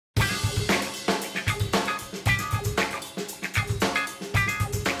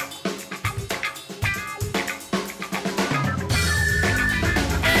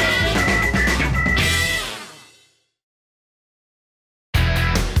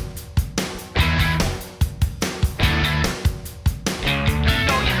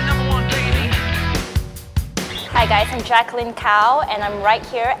Hi guys, I'm Jacalyn Kow and I'm right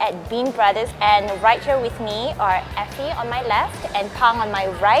here at Beam Brothers, and right here with me are Effi on my left and Pang on my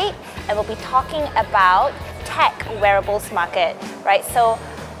right, and we'll be talking about tech wearables market, right? So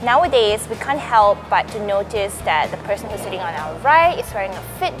nowadays we can't help but to notice that the person who's sitting on our right is wearing a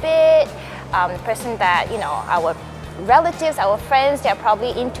Fitbit, the person that, you know, our relatives, our friends, they're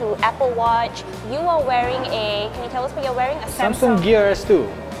probably into Apple Watch. You are wearing a, can you tell us what you're wearing? A Samsung Gear S2.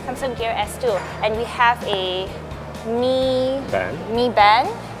 Samsung Gear S2, and we have a Mi Band. Band,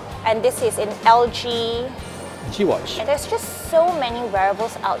 and this is an LG G-Watch. And there's just so many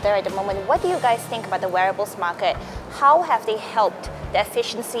wearables out there at the moment. What do you guys think about the wearables market? How have they helped the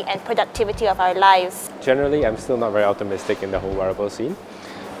efficiency and productivity of our lives? Generally, I'm still not very optimistic in the whole wearable scene.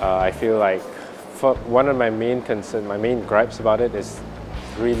 I feel like one of my main concerns, my main gripes about it is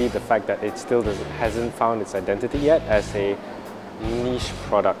really the fact that it still hasn't found its identity yet as a niche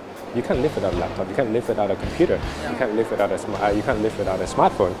product. You can't live without a laptop, you can't live without a computer, you can't live without a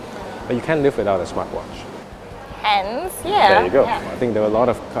smartphone, but you can't live without a smartwatch. Hence, yeah. There you go. Yeah. I think there were a lot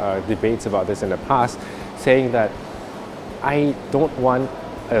of debates about this in the past, saying that I don't want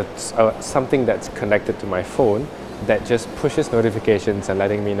something that's connected to my phone that just pushes notifications and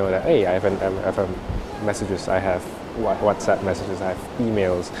letting me know that, hey, I have messages, I have WhatsApp messages, I have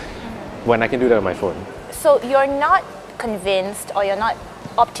emails, when I can do that on my phone. So you're not convinced, or you're not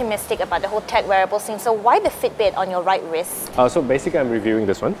optimistic about the whole tech wearable scene, so why the Fitbit on your right wrist? So basically I'm reviewing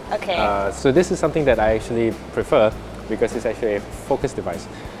this one. Okay. So this is something that I actually prefer because it's actually a focus device.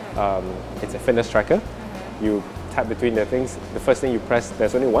 It's a fitness tracker. You tap between the things. The first thing you press,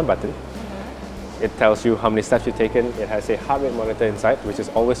 there's only one button. It tells you how many steps you've taken. It has a heart rate monitor inside, which is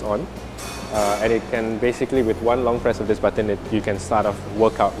always on. And it can basically, with one long press of this button, you can start off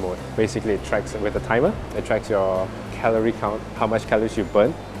workout mode. Basically, it tracks with a timer. It tracks your calorie count, how much calories you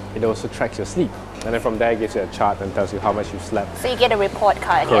burn. It also tracks your sleep. And then from there, it gives you a chart and tells you how much you've slept. So you get a report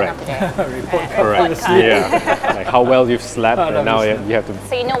card at the end of the day. Report card. Correct. Yeah. Like how well you've slept, and now you have to...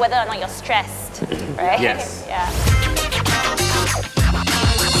 So you know whether or not you're stressed, right? Yes. Yeah.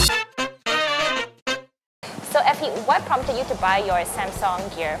 So Effi, what prompted you to buy your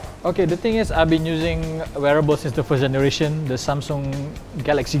Samsung Gear? Okay, the thing is, I've been using wearables since the first generation, the Samsung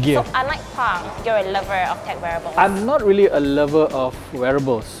Galaxy Gear. So unlike Pang, you're a lover of tech wearables. I'm not really a lover of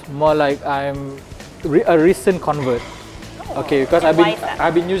wearables, more like I'm a recent convert. Okay, because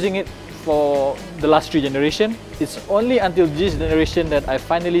I've been using it for the last 3 generations. It's only until this generation that I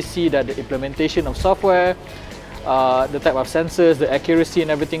finally see that the implementation of software, the type of sensors, the accuracy and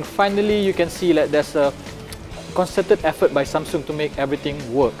everything, finally you can see that there's a concerted effort by Samsung to make everything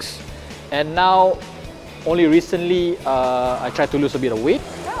works. And now, only recently, I tried to lose a bit of weight,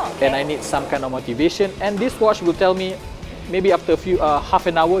 and I need some kind of motivation. And this watch will tell me, maybe after half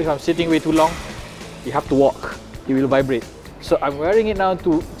an hour, if I'm sitting way too long, you have to walk. It will vibrate. So I'm wearing it now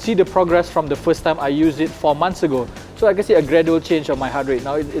to see the progress from the first time I used it 4 months ago. So I can see a gradual change of my heart rate.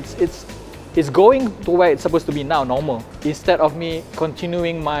 Now it's going to where it's supposed to be now, normal. Instead of me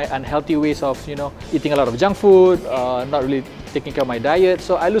continuing my unhealthy ways of, you know, eating a lot of junk food, not really taking care of my diet.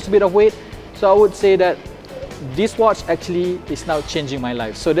 So I lose a bit of weight. So I would say that this watch actually is now changing my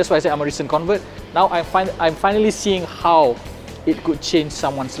life. So that's why I say I'm a recent convert. Now I'm finally seeing how it could change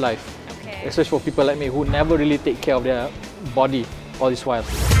someone's life. Okay. Especially for people like me who never really take care of their body all this while.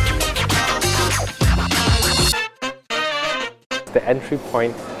 The entry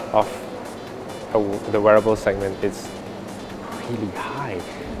point of the wearable segment is really high.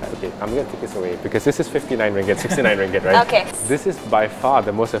 Okay, I'm going to take this away because this is 59 ringgit, 69 ringgit, right? Okay. This is by far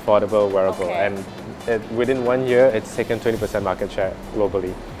the most affordable wearable, and within 1 year, it's taken 20% market share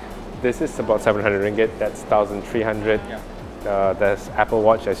globally. This is about 700 ringgit, that's 1,300. Yeah. There's Apple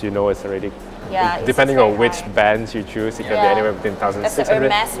Watch, as you know, it's already, depending on which bands you choose, it can be anywhere between 1,600. There's the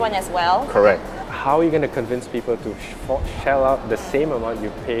Hermes one as well. Correct. How are you going to convince people to shell out the same amount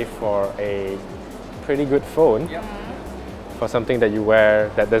you pay for a pretty good phone for something that you wear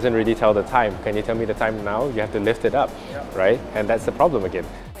that doesn't really tell the time? Can you tell me the time now? You have to lift it up, right? And that's the problem again.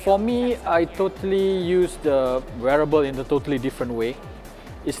 For me, I totally use the wearable in a totally different way.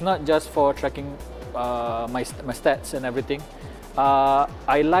 It's not just for tracking my stats and everything.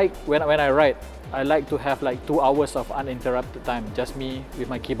 I like, when I write, I like to have like 2 hours of uninterrupted time, just me with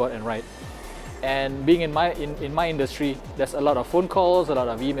my keyboard and write. And being in my industry, there's a lot of phone calls, a lot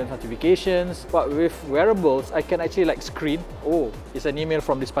of email notifications. But with wearables, I can actually like screen, oh, it's an email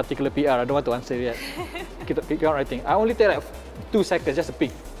from this particular PR, I don't want to answer yet. Keep on writing. I only take like 2 seconds, just a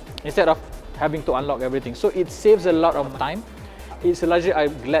ping, instead of having to unlock everything. So it saves a lot of time. It's a luxury I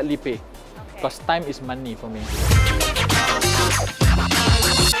gladly pay, because time is money for me.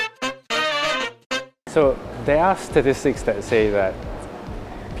 So there are statistics that say that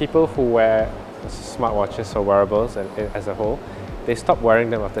people who wear smartwatches or wearables and as a whole, they stop wearing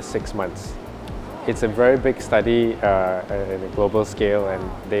them after 6 months. It's a very big study in a global scale, and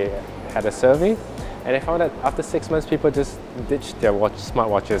they had a survey, and they found that after 6 months, people just ditch their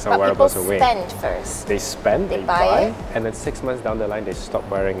smartwatches and wearables away. But people spend first. They spend, they buy, and then 6 months down the line, they stop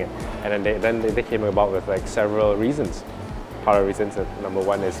wearing it. And then they came about with like several reasons. Part of the reasons, number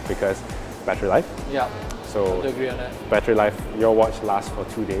one is because battery life. Yeah. So I agree on that. battery life, your watch lasts for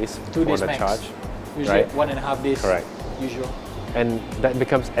 2 days. 2 days on a max. charge. Usually right? 1.5 days. Correct. Usual. And that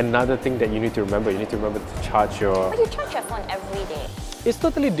becomes another thing that you need to remember. You need to remember to charge your... But you charge your phone every day. It's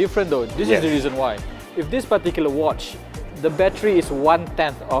totally different though. This is the reason why. If this particular watch, the battery is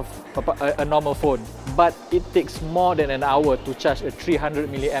 1/10 of a normal phone, but it takes more than an hour to charge a 300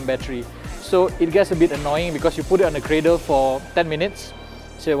 milliamp battery. So it gets a bit annoying because you put it on the cradle for 10 minutes,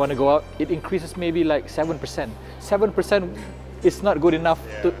 so you want to go out, it increases maybe like 7%. 7% is not good enough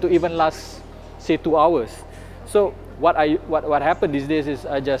to even last, say, 2 hours. So what happened these days is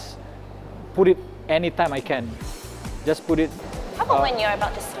I just put it anytime I can. Just put it. How about when you're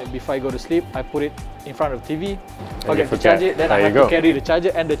about to sleep? Before I go to sleep, I put it in front of TV. Forget to charge it, then I have to carry the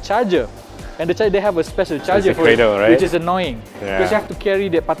charger and the charger. And the charger, they have a special charger for cradle, it, right? which is annoying. Because you have to carry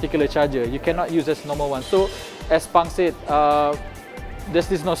that particular charger. You cannot use this normal one. So, as Pang said,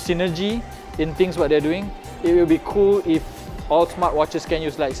 there's no synergy in things what they're doing. It will be cool if all smartwatches can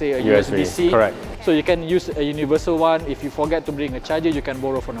use, like, say, a USB-C. Correct. So you can use a universal one. If you forget to bring a charger, you can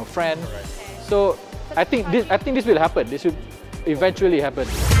borrow from a friend. So I think this will happen. This will eventually happen.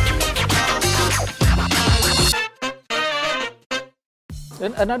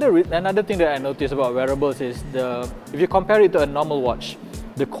 And another thing that I noticed about wearables is if you compare it to a normal watch,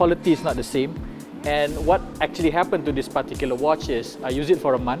 the quality is not the same. And what actually happened to this particular watch is I use it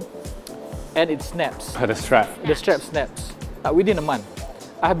for a month, and it snaps. The strap. The strap snaps within a month.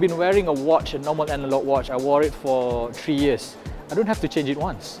 I have been wearing a watch, a normal analog watch. I wore it for 3 years. I don't have to change it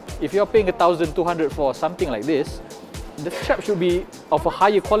once. If you're paying 1,200 for something like this, the strap should be of a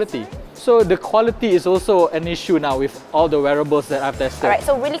higher quality. So the quality is also an issue now with all the wearables that I've tested. Alright,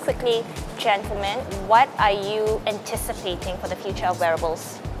 so really quickly, gentlemen, what are you anticipating for the future of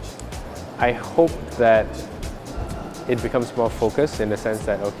wearables? I hope that it becomes more focused in the sense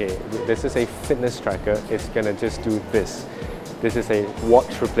that, okay, this is a fitness tracker, it's gonna just do this. This is a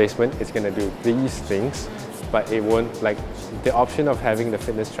watch replacement, it's gonna do these things, but it won't, like, the option of having the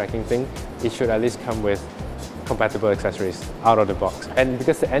fitness tracking thing, it should at least come with compatible accessories out of the box. And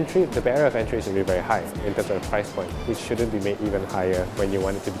because the barrier of entry is really very high in terms of the price point, it shouldn't be made even higher when you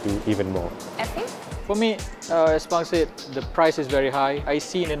want it to do even more. Effie? For me, as Pang said, the price is very high. I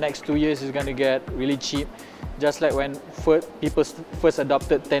see in the next 2 years it's going to get really cheap. Just like when people first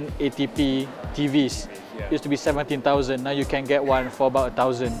adopted 1080p TVs. It used to be 17,000, now you can get one for about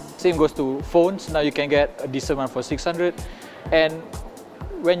 1,000. Same goes to phones, now you can get a decent one for 600. And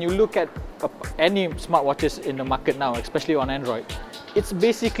when you look at any smartwatches in the market now, especially on Android, it's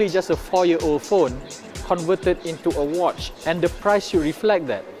basically just a 4-year-old phone converted into a watch, and the price should reflect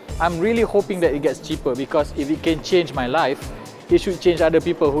that. I'm really hoping that it gets cheaper, because if it can change my life, it should change other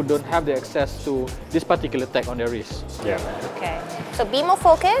people who don't have the access to this particular tech on their wrist. Yeah. Okay, so be more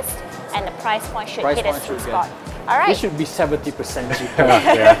focused, and the price point should hit a sweet spot. Alright. It should be 70% cheaper.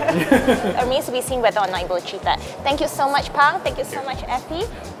 It remains to be seen whether or not you will achieve that. Thank you so much, Pang. Thank you so much, Effie,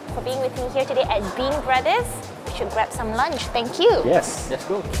 for being with me here today at Bean Brothers. We should grab some lunch. Thank you. Yes. Let's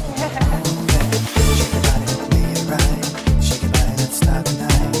go.